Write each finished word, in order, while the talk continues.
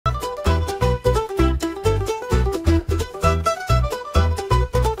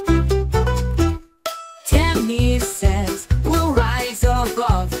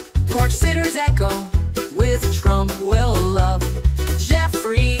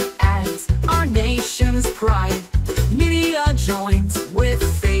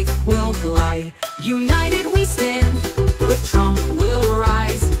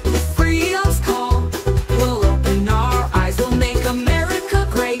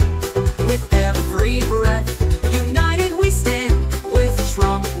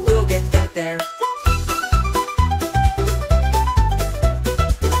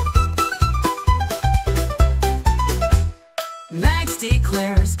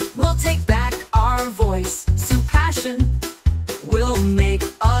We'll take back our voice, Sioux passion. We'll make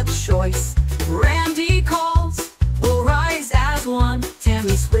a choice. Randy calls, we'll rise as one.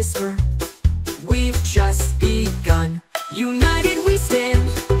 Tammy's whisper, we've just begun. United we stand,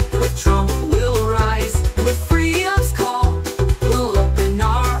 with Trump we'll rise. With freedom's call, we'll open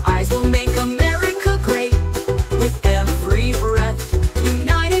our eyes. We'll make America great, with every breath.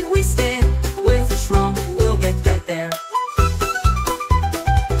 United we stand, with Trump we'll get there.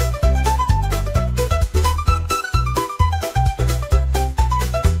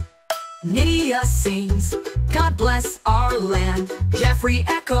 Nydia sings, God bless our land. Jeffrey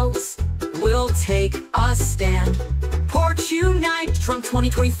echoes, we'll take a stand. Porch unite, Trump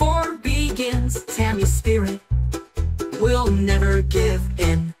 2024 begins. Tammy's spirit will never give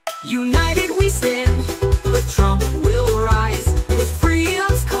in. United we stand, with Trump we'll rise. With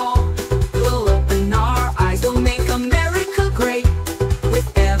freedom's call, we'll open our eyes. We'll make America great,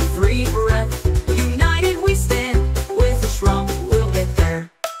 with every breath. United we stand, with Trump we'll get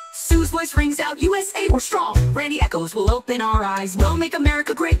there. Sue's voice rings out, USA we're strong. Randy echoes, we'll open our eyes. We'll make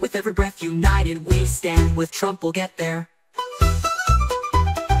America great, with every breath. United we stand, with Trump we'll get there.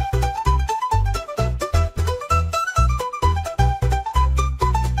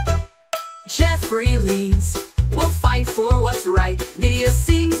 Jeffrey leads, we'll fight for what's right. Nydia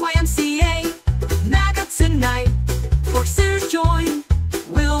sings YMCA, MAGA tonight. Forces join,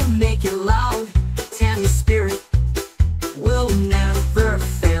 we'll make it loud. Tammy's spirit will never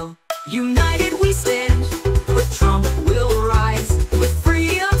fail. United we stand, with Trump we'll rise. With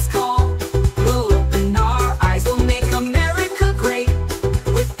freedom's call, we'll open our eyes. We'll make America great,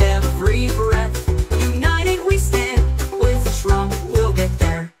 with every breath. United we stand, with Trump we'll get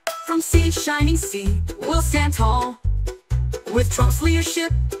there. From sea, shining sea, we'll stand tall. With Trump's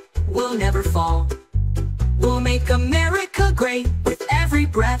leadership, we'll never fall. We'll make America great, with every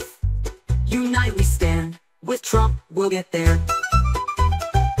breath. Unite we stand, with Trump we'll get there.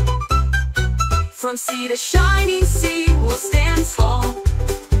 From sea to shining sea, we'll stand tall.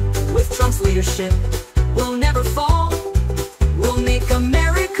 With Trump's leadership, we'll never fall. We'll make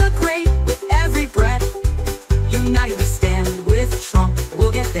America great, with every breath. United we stand, with Trump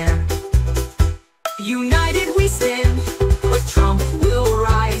we'll get there. United we stand, with Trump we'll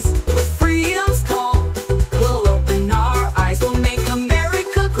rise. With freedom's call, we'll open our eyes. We'll make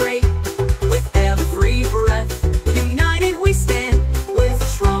America great, with every breath. United we stand, with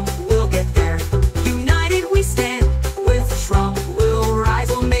Trump we'll get there. United we stand, with Trump we'll rise.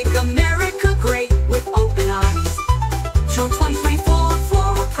 We'll make America great, with open eyes. Trump 2024,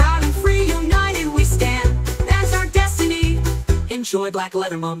 forward, proud and free. United we stand, that's our destiny. Enjoy Black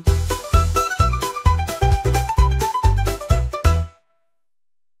Leather Month.